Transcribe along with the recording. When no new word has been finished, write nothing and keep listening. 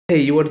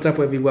Hey, what's up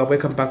everyone?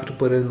 Welcome back to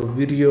another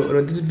video. And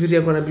on this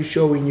video I'm gonna be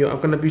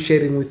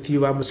sharing with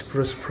you VMOS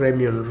Pro's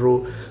premium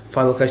RAW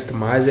file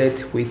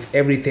customizer with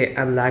everything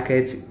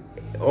unlocked,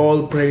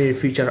 all premium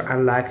feature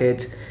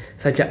unlocked,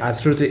 such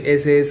as root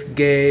access,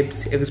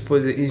 games,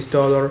 exposure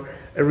installer,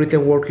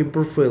 everything working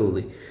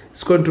perfectly.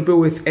 It's going to be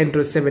with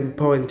Android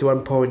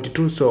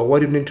 7.1.2. So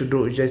what you need to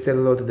do is just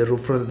download the RAW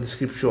from the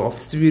description of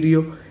this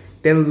video.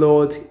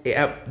 Download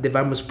the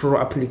VMOS Pro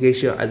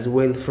application as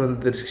well from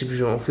the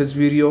description of this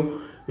video.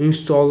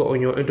 Install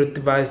on your Android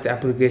device the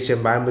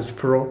application VMOS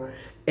Pro,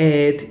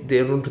 add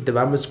the room to the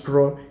VMOS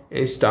Pro,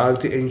 and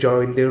start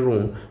enjoying the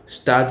room.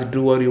 Start to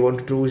do what you want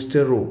to do with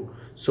the room.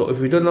 So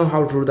if you don't know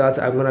how to do that,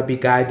 I'm gonna be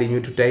guiding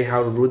you today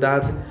how to do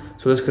that.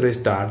 So let's get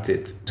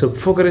started. So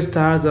before getting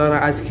started, I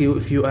wanna ask you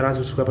if you are not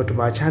subscribed to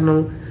my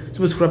channel.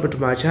 Subscribe to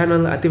my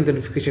channel, activate the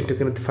notification to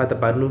get notified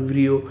about new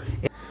video.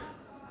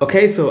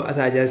 Okay, so as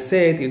I just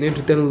said, you need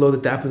to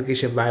download the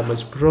application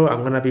VMOS Pro.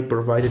 I'm gonna be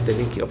providing the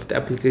link of the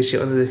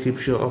application on the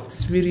description of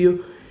this video.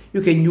 You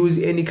can use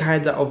any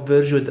kind of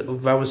version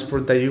of VMOS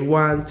Pro that you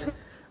want.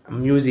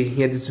 I'm using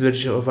here this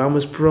version of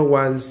VMOS Pro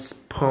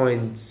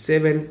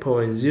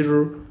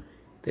 1.7.0.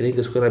 The link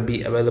is gonna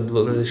be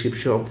available in the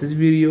description of this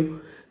video.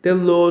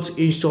 Download,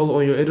 install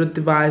on your Android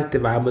device the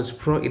VMOS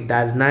Pro. It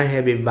does not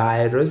have a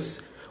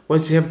virus.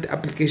 Once you have the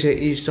application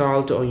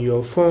installed on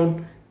your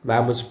phone,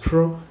 VMOS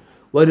Pro,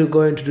 what you're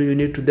going to do, you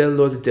need to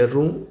download the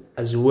ROM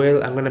as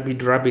well. I'm gonna be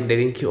dropping the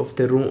link of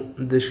the ROM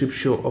in the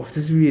description of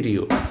this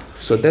video.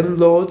 So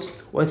download.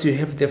 Once you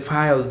have the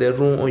file, the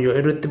ROM on your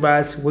Android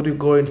device, what you're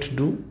going to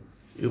do,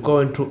 you're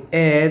going to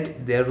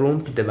add the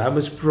ROM to the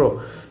VMOS Pro.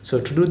 So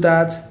to do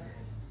that,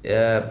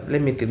 let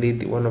me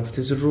delete one of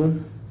this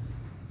ROM.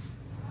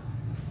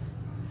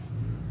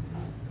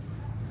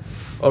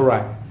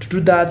 Alright, to do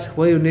that,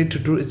 what you need to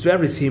do is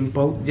very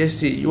simple. Just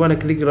see, you want to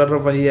click right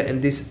over here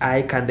in this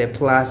icon, the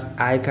plus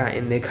icon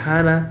in the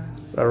corner,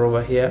 right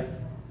over here.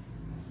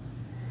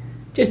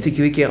 Just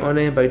click on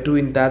it. By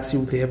doing that,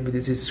 you will have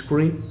this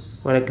screen.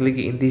 Want to click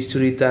in these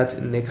three dots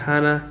in the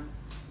corner,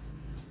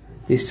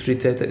 this three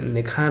dots in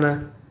the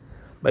corner.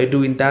 By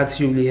doing that,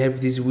 you will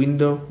have this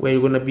window where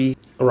you're gonna be.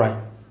 Alright,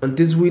 on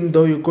this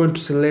window, you're going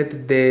to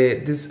select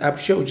this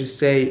option, which is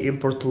say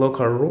import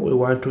local RAW. We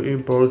want to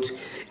import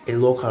a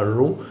local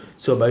RAW.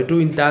 So by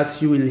doing that,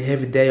 you will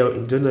have there your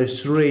internal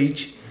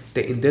storage,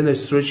 the internal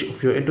storage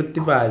of your Android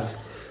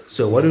device.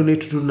 So what you need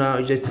to do now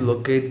is just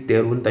locate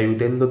the RAW that you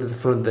downloaded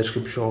from the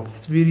description of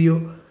this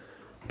video.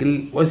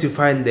 Once you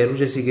find the RAW,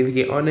 just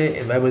click on it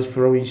and VMOS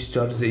Pro will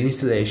start the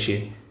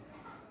installation.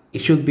 It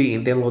should be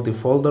in downloaded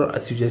folder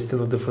as you just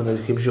downloaded from the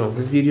description of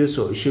this video.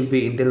 So it should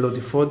be in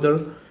downloaded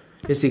folder.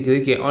 Just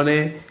click on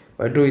it.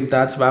 By doing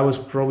that,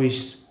 VMOS Pro will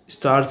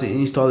start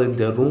installing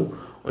the RAW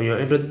on your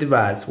Android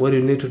device. What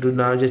you need to do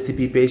now, just to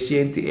be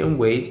patient and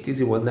wait.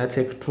 This will not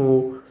take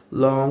too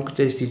long,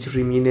 just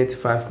 3 minutes,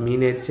 5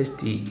 minutes, just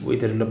to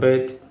wait a little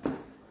bit.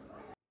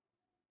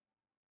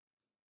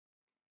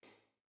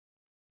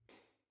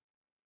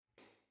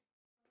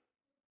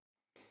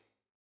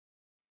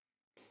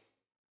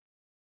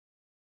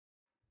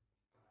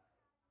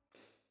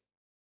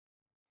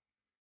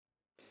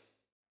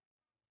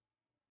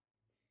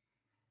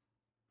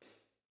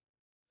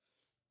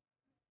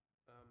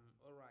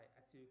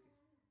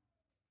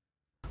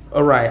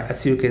 Alright,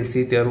 as you can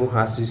see, the RAW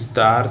has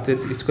started.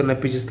 It's gonna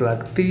be just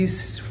like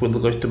this, fully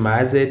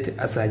customized,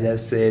 as I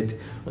just said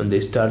on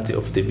the start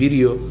of the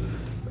video.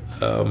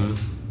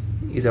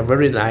 It's a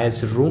very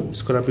nice RAW.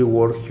 It's gonna be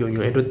working on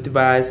your Android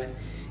device.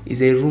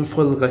 It's a RAW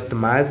fully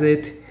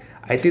customized.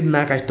 I did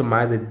not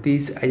customize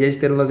this. I just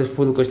downloaded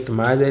fully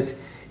customized,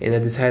 and I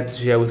decided to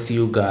share with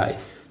you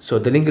guys. So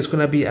the link is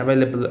gonna be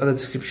available in the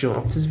description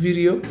of this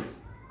video.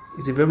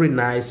 It's a very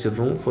nice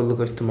RAW fully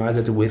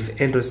customized with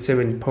Android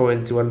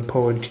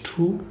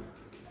 7.1.2.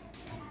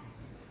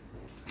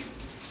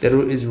 The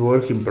RAW is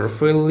working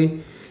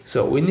perfectly.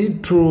 So we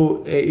need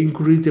to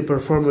increase the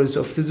performance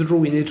of this RAW.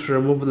 We need to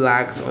remove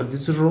lags on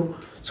this RAW.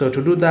 So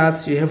to do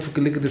that, you have to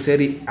click the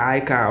setting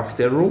icon of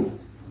the RAW.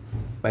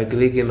 By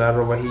clicking right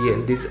over here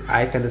in this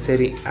icon, the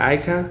setting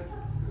icon.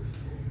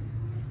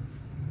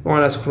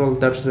 Wanna scroll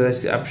down to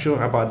the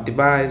option about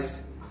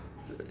device.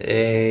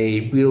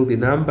 Build the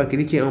number.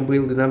 Clicking on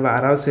build the number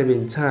around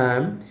 7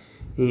 times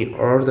in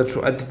order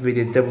to activate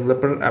the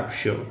developer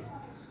option.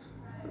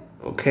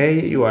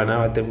 Okay, you are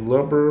now a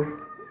developer.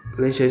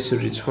 Let's just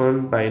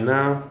return by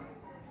now.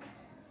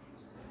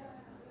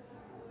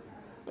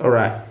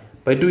 Alright,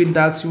 by doing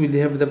that, you will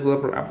have the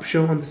developer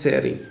option on the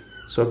setting.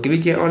 So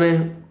clicking on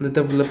it, the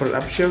developer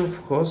option,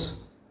 of course.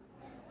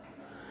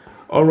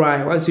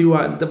 Alright, once you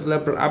are in the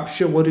developer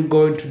option, what you're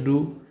going to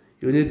do,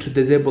 you need to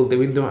disable the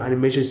window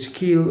animation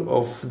skill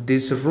of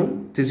this RAW.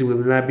 This will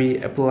not be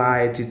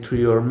applied to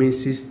your main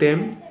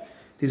system.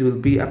 This will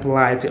be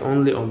applied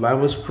only on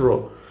VMOS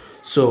Pro.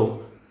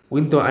 So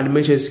window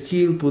animation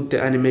skill, put the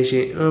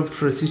animation off.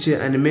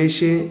 Transition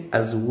animation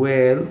as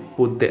well,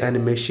 put the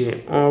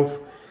animation off.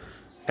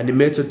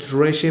 Animator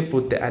duration,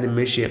 put the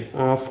animation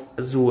off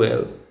as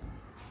well.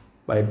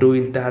 By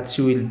doing that,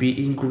 you will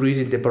be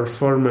increasing the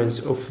performance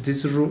of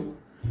this room.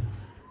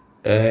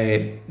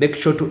 Make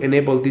sure to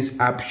enable this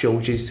option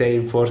which is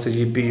saying force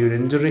GPU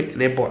rendering.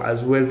 Enable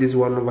as well this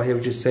one over here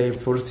which is saying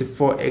force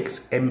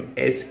 4x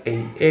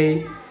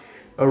MSAA.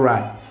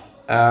 Alright,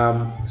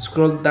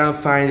 scroll down,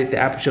 find the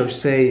option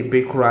saying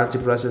big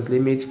current process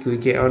limit,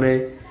 click on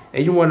it,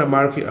 and you want to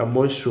mark your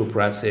monster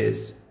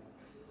process.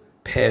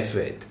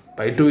 Perfect.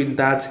 By doing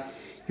that,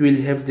 you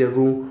will have the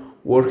room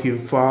working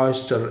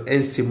faster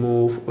and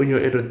smooth on your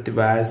Android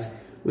device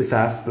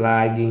without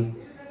lagging,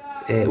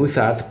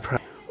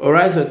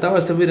 Alright, so that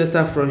was the video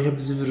stuff from here.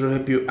 This video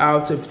help you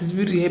out. So if this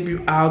video help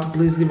you out,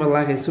 please leave a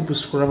like and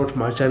subscribe to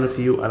my channel if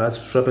you are not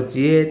subscribed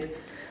yet.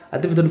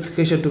 Active the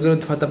notification to get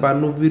notified about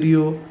new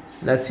video.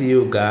 And I'll see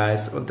you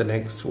guys on the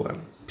next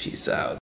one. Peace out.